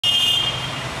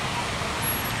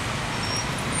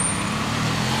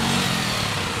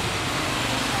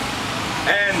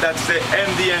that's the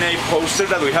MDNA poster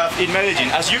that we have in Medellin.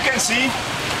 As you can see,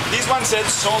 this one said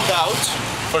sold out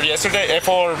for yesterday,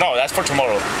 that's for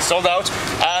tomorrow. Sold out,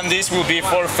 and this will be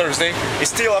for Thursday.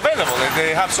 It's still available.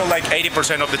 They have sold like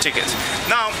 80% of the tickets.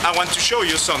 Now, I want to show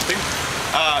you something.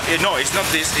 No, it's not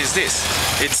this, it's this.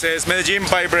 It says Medellin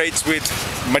vibrates with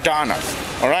Madonna.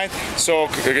 Alright? So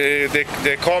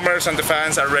the commerce and the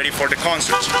fans are ready for the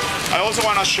concerts. I also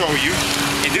want to show you,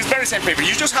 in this very same paper,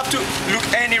 you just have to look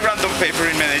any random paper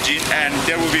in Medellin and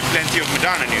there will be plenty of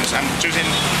Madonna news. I'm choosing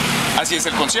Así es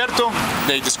el concierto.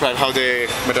 They describe how the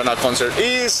Madonna concert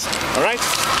is, alright?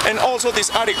 And also this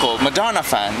article, Madonna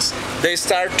fans, they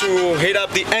start to hit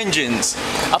up the engines.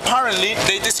 Apparently,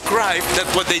 they describe that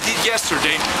what they did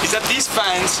yesterday is that these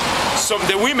fans,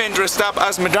 the women dressed up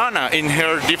as Madonna in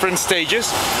her different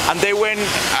stages, and they went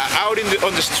out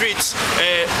on the streets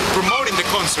promoting the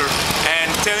concert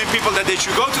and telling people that they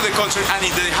should go to the concert, and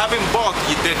if they haven't bought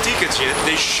the tickets yet,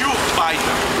 they should buy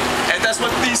them. And that's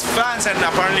what these fans and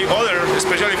apparently other,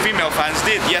 especially female fans,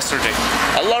 did yesterday.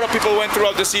 A lot of people went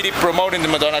throughout the city promoting the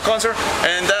Madonna concert,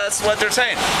 and that's what they're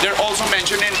saying. They're also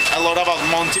mentioning a lot about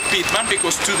Monty Pittman,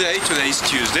 because today is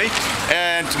Tuesday,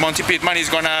 and Monty Pittman is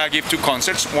gonna give 2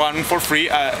 concerts, one for free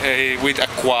with a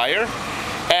choir,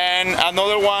 and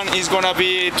another one is gonna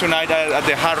be tonight at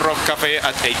the Hard Rock Cafe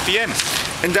at 8 p.m.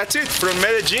 And that's it from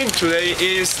Medellin. Today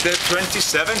is the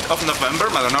 27th of November.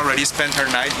 Madonna already spent her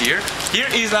night here. Here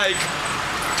is like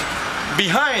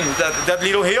behind that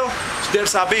little hill.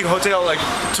 There's a big hotel like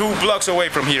 2 blocks away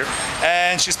from here,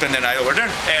 and she spent the night over there.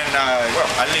 And well,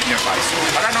 I live nearby, so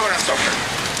I don't know where I'm stopping.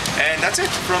 And that's it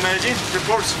from Medellin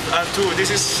reports.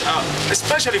 This is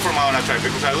especially for Madonna Tribe,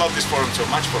 because I love this forum so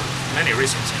much for many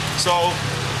reasons. So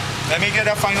let me get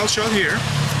a final shot here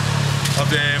of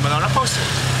the Madonna poster.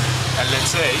 And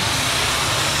let's say,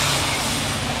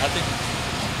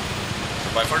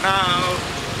 bye for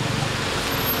now.